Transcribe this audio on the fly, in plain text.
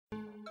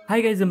Hi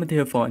guys, I'm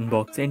here for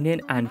Unbox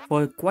Indian, and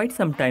for quite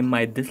some time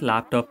this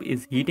laptop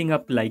is heating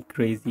up like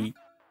crazy,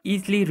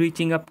 easily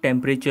reaching up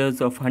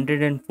temperatures of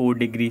 104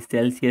 degrees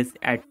Celsius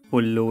at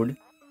full load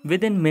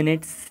within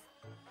minutes,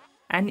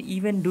 and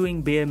even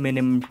doing bare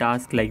minimum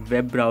tasks like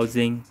web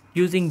browsing,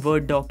 using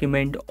Word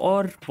document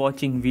or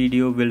watching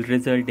video will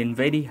result in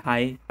very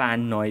high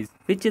fan noise,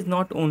 which is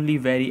not only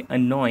very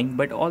annoying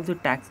but also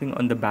taxing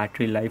on the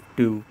battery life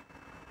too.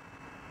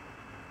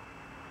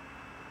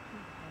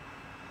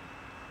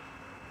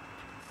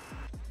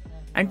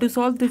 And to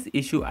solve this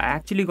issue, I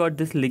actually got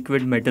this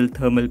liquid metal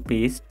thermal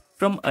paste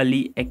from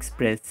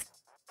AliExpress.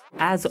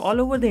 As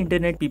all over the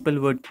internet people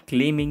were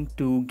claiming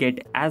to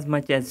get as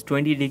much as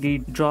 20-degree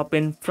drop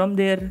in from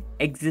their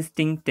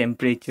existing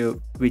temperature,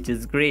 which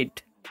is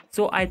great.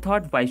 So I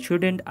thought, why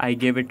shouldn't I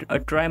give it a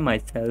try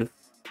myself?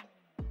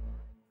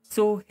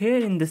 So here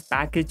in this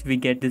package we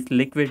get this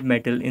liquid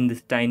metal in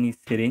this tiny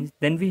syringe.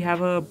 Then we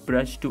have a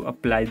brush to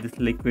apply this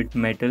liquid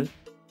metal,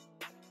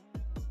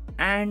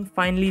 and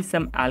finally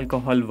some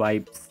alcohol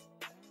wipes,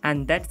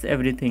 and that's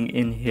everything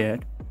in here.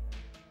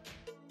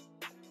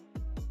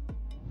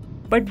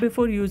 But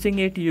before using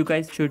it, you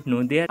guys should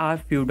know there are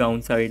few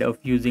downsides of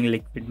using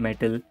liquid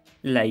metal.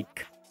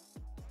 Like,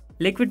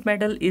 liquid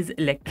metal is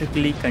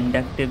electrically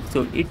conductive,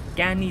 so it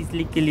can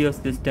easily kill your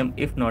system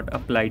if not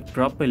applied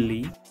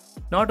properly.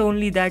 Not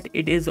only that,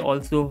 it is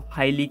also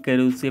highly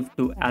corrosive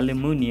to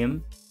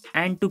aluminium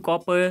and to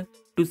copper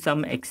to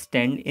some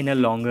extent in a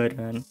longer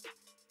run.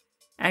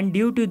 And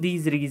due to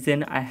these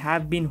reasons, I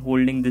have been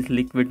holding this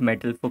liquid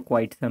metal for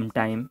quite some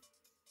time.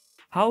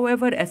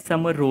 However, as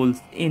summer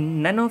rolls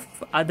in, none of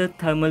other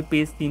thermal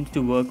paste seems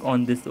to work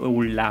on this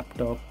old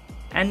laptop,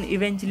 and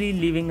eventually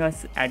leaving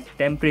us at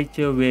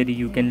temperature where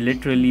you can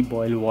literally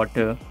boil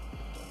water.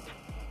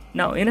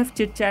 Now enough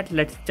chit chat,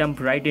 let's jump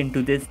right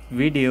into this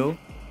video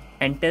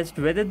and test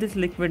whether this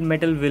liquid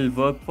metal will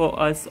work for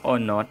us or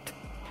not.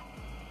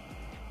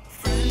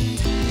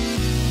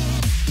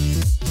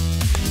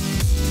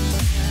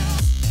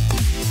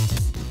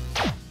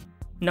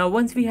 Now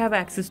once we have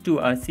access to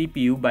our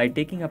CPU, by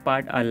taking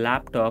apart our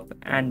laptop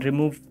and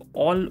remove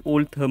all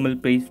old thermal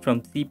paste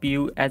from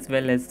CPU as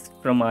well as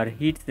from our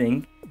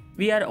heatsink,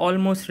 we are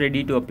almost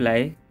ready to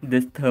apply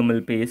this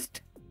thermal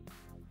paste.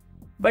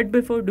 But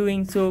before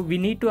doing so, we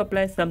need to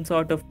apply some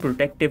sort of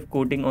protective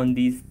coating on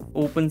these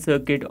open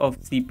circuit of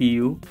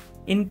CPU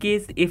in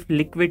case if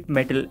liquid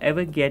metal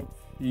ever gets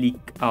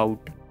leaked out.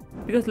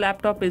 Because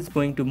laptop is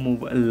going to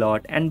move a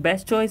lot, and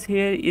best choice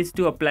here is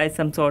to apply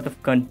some sort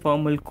of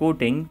conformal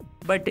coating,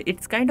 but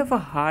it's kind of a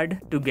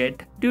hard to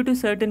get due to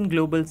certain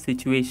global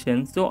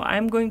situations, so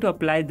I'm going to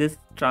apply this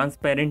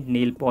transparent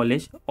nail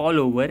polish all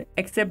over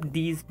except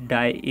these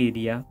dye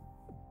area.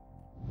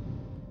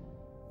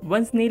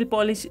 Once nail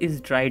polish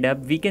is dried up,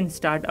 we can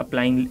start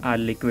applying our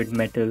liquid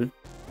metal.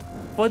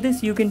 For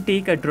this you can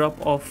take a drop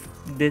of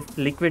this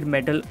liquid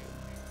metal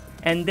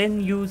and then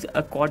use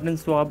a cotton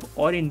swab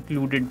or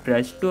included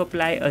brush to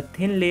apply a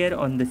thin layer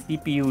on the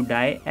CPU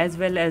die as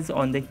well as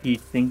on the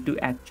heatsink to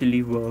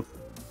actually work.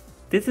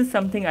 This is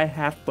something I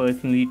have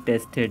personally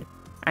tested,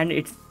 and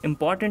it's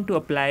important to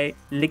apply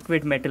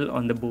liquid metal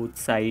on the both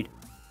sides.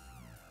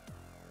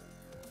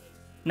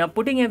 Now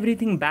putting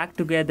everything back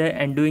together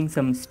and doing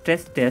some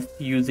stress tests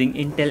using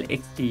Intel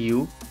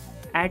XTU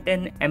at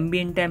an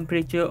ambient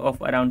temperature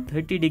of around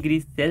 30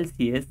 degrees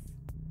Celsius,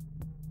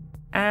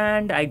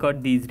 and I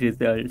got these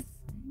results.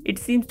 It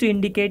seems to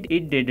indicate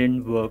it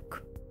didn't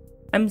work.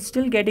 I'm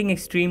still getting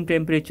extreme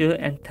temperature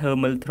and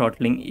thermal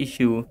throttling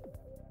issue.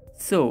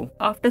 So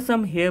after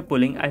some hair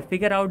pulling, I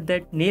figure out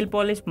that nail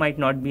polish might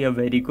not be a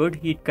very good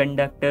heat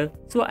conductor,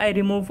 so I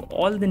remove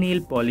all the nail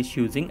polish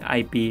using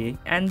IPA,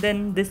 and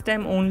then this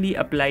time only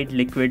applied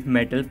liquid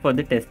metal for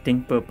the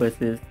testing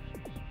purposes.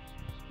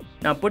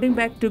 Now putting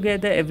back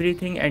together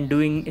everything and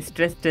doing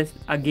stress test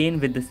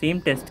again with the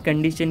same test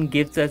condition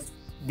gives us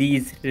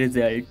these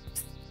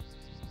results,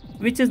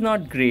 which is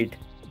not great.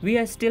 We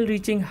are still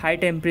reaching high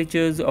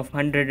temperatures of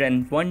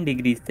 101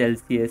 degrees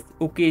Celsius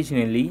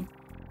occasionally,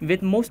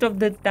 with most of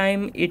the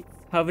time it's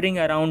hovering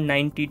around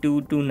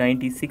 92 to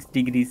 96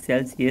 degrees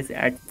Celsius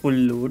at full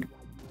load,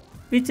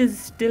 which is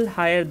still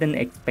higher than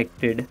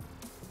expected.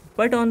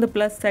 But on the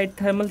plus side,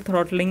 thermal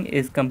throttling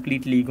is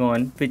completely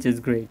gone, which is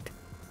great.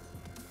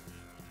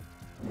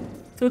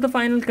 So the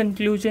final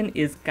conclusion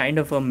is kind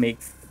of a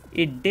mix.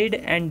 It did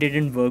and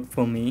didn't work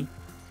for me.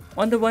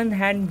 On the one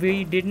hand,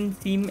 we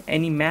didn't see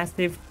any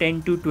massive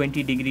 10 to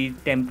 20 degree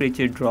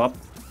temperature drops,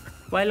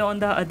 while on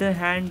the other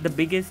hand, the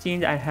biggest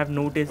change I have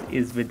noticed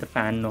is with the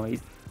fan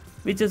noise,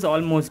 which is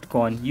almost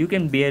gone. You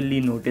can barely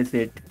notice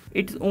it.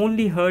 It's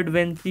only heard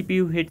when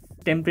CPU hits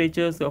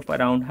temperatures of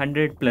around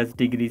 100 plus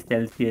degrees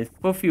Celsius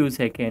for few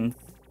seconds.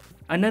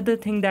 Another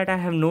thing that I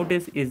have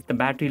noticed is the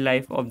battery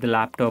life of the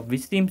laptop,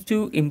 which seems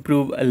to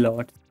improve a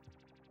lot.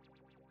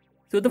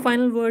 So the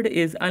final word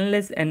is,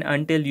 unless and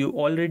until you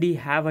already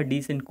have a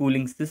decent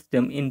cooling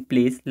system in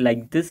place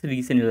like this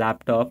recent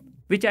laptop,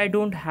 which I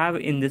don't have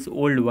in this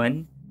old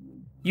one,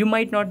 you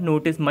might not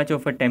notice much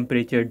of a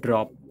temperature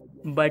drop.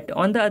 But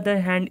on the other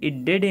hand,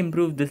 it did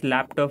improve this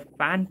laptop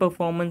fan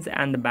performance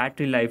and the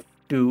battery life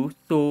too.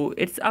 So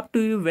it's up to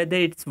you whether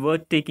it's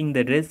worth taking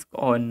the risk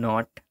or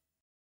not.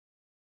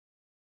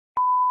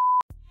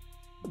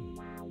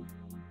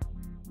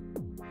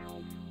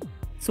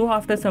 So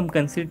after some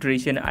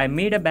consideration, I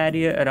made a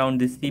barrier around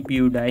the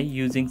CPU die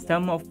using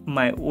some of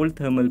my old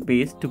thermal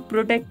paste to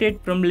protect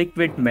it from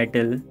liquid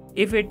metal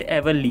if it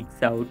ever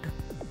leaks out.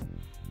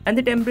 And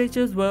the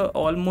temperatures were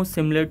almost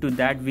similar to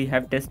that we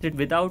have tested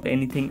without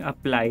anything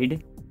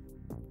applied.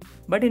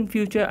 But in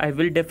future I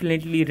will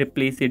definitely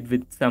replace it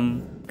with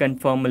some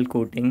conformal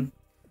coating.